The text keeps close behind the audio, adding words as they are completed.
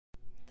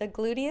The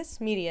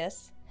gluteus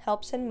medius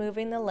helps in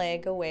moving the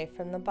leg away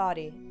from the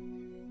body.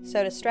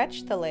 So to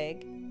stretch the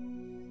leg,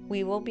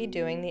 we will be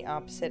doing the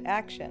opposite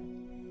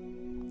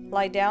action.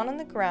 Lie down on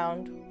the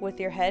ground with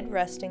your head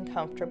resting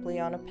comfortably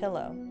on a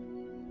pillow.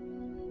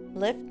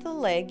 Lift the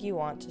leg you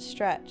want to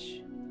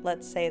stretch,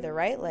 let's say the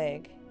right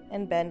leg,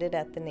 and bend it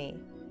at the knee.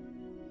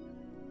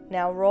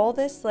 Now roll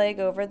this leg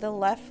over the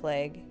left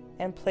leg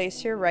and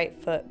place your right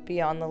foot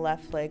beyond the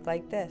left leg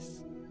like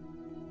this.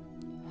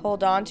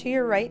 Hold on to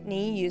your right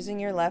knee using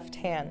your left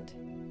hand.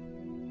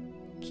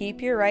 Keep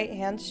your right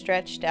hand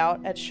stretched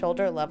out at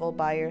shoulder level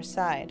by your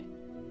side.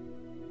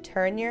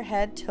 Turn your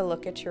head to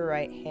look at your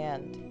right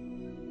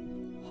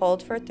hand.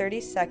 Hold for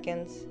 30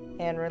 seconds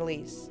and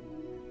release.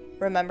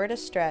 Remember to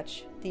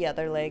stretch the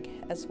other leg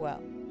as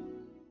well.